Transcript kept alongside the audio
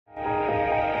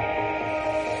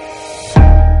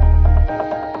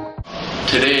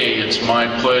Today, it's my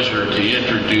pleasure to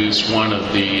introduce one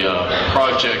of the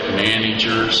project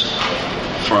managers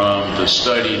from the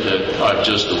study that I've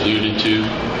just alluded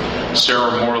to.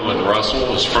 Sarah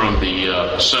Moreland-Russell is from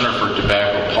the Center for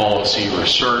Tobacco Policy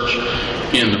Research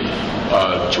in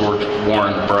the George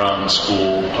Warren Brown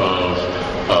School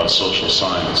of Social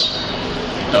Science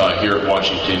here at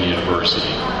Washington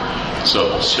University.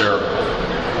 So, Sarah.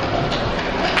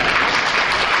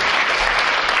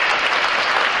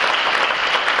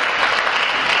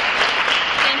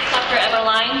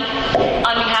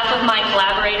 On behalf of my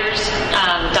collaborators,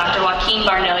 Dr. Joaquin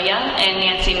Barnoya and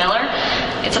Nancy Miller,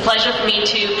 it's a pleasure for me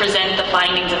to present the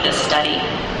findings of this study.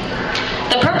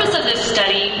 The purpose of this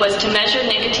study was to measure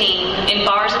nicotine in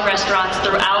bars and restaurants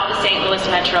throughout the St. Louis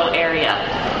metro area.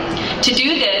 To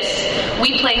do this,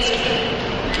 we placed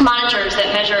monitors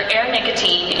that measure air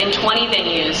nicotine in 20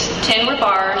 venues. 10 were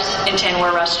bars and 10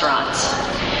 were restaurants.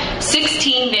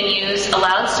 16 venues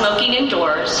allowed smoking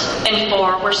indoors, and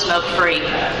 4 were smoke-free.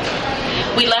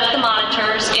 We left the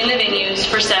monitors in the venues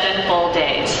for 7 full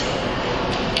days.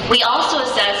 We also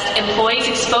assessed employees'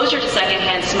 exposure to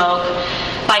secondhand smoke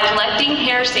by collecting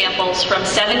hair samples from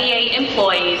 78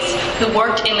 employees who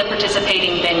worked in the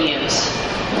participating venues.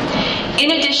 In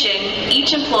addition,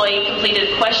 each employee completed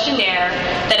a questionnaire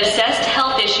that assessed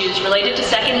health issues related to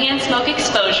secondhand smoke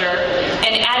exposure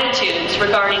and attitudes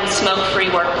regarding smoke-free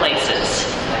workplaces.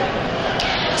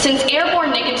 Since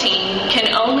airborne nicotine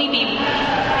can only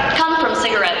come from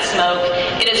cigarette smoke,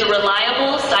 it is a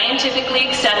reliable, scientifically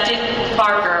accepted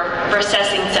marker for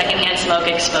assessing secondhand smoke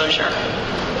exposure.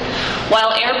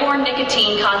 While airborne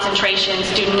nicotine concentrations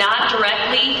do not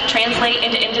directly translate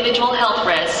into individual health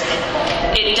risk,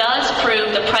 it does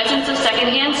prove the presence of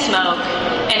secondhand smoke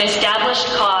an established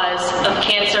cause of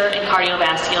cancer and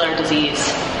cardiovascular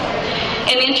disease.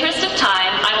 In the interest of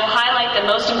time, I will highlight the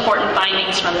most important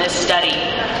findings from this study.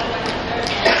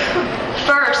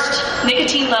 First,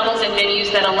 nicotine levels in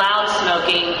venues that allowed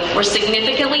smoking were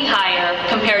significantly higher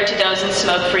compared to those in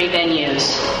smoke-free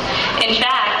venues. In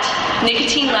fact,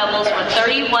 nicotine levels were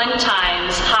 31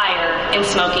 times higher in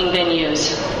smoking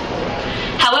venues.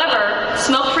 However,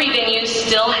 smoke-free venues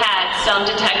still had some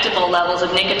detectable levels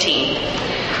of nicotine.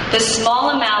 The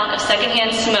small amount of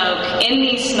secondhand smoke in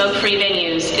these smoke-free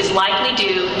venues is likely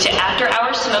due to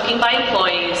after-hours smoking by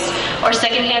employees or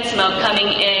secondhand smoke coming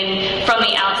in from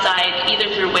the outside,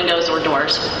 either through windows or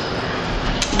doors.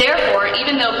 Therefore,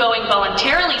 even though going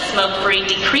voluntarily smoke-free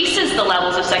decreases the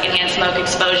levels of secondhand smoke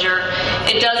exposure,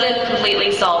 it doesn't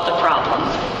completely solve the problem.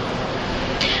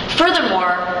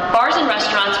 Furthermore, bars and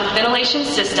restaurants with ventilation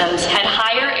systems had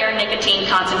higher air nicotine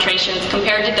concentrations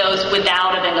compared to those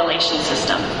without a ventilation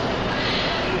system.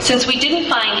 Since we didn't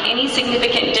find any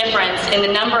significant difference in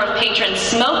the number of patrons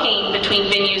smoking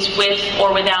between venues with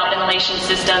or without ventilation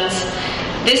systems,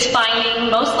 this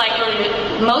finding most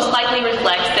likely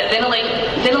reflects that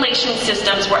ventilation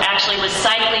systems were actually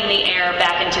recycling the air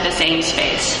back into the same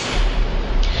space.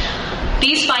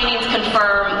 These findings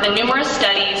confirm the numerous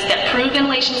studies that prove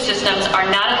ventilation systems are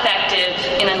not effective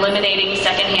in eliminating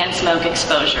secondhand smoke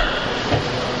exposure.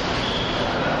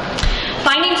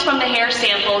 Findings from the hair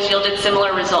samples yielded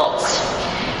similar results.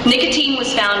 Nicotine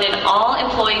was found in all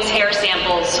employees' hair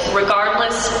samples,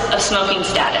 regardless of smoking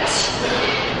status.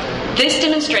 This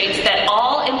demonstrates that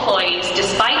all employees,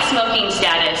 despite smoking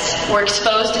status, were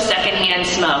exposed to secondhand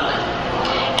smoke.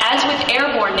 As with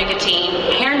airborne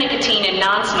nicotine, hair nicotine in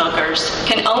non-smokers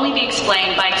can only be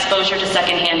explained by exposure to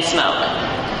secondhand smoke.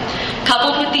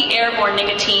 Coupled with the airborne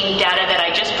nicotine data that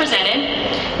I just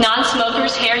presented,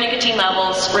 non-smokers' hair nicotine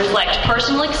levels reflect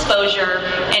personal exposure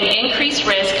and increased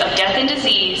risk of death and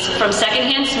disease from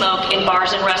secondhand smoke in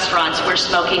bars and restaurants where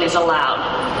smoking is allowed.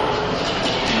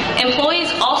 Employees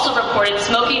also reported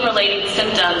smoking-related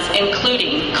symptoms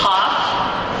including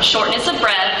cough, shortness of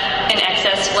breath, and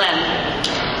excess phlegm.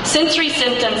 Sensory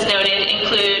symptoms noted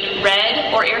include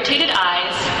red or irritated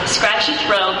eyes, scratchy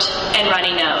throat, and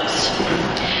runny nose.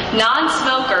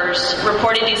 Non-smokers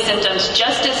reported these symptoms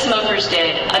just as smokers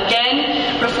did,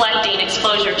 again reflecting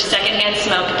exposure to secondhand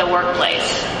smoke at the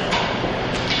workplace.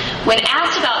 When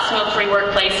asked about smoke-free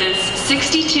workplaces,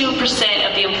 62%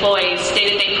 of the employees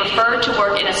stated they preferred to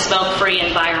work in a smoke-free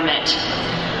environment.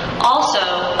 Also,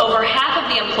 over half of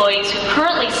the employees who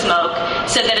currently smoke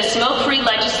said that a smoke-free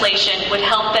legislation would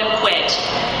help them quit,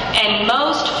 and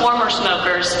most former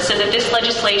smokers said that this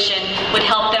legislation would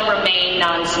help them remain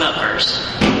non-smokers.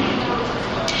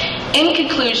 In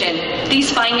conclusion,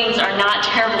 these findings are not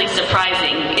terribly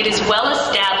surprising. It is well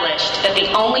established that the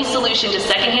only solution to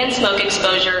secondhand smoke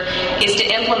exposure is to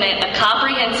implement a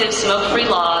comprehensive smoke-free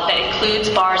law that includes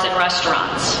bars and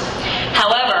restaurants.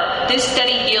 However, this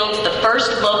study yields the first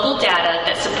local data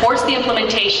that supports the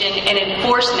implementation and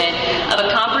enforcement of a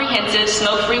comprehensive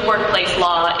smoke-free workplace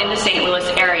law in the St. Louis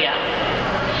area.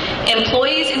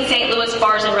 Employees in St. Louis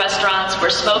bars and restaurants where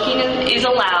smoking is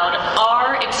allowed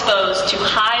are exposed to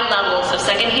high levels of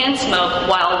secondhand smoke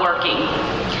while working.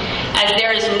 As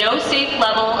there is no safe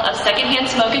level of secondhand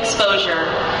smoke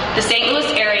exposure, the St. Louis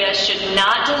area should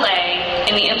not delay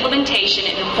in the implementation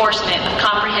and enforcement of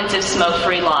comprehensive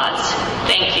smoke-free laws.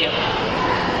 Thank you.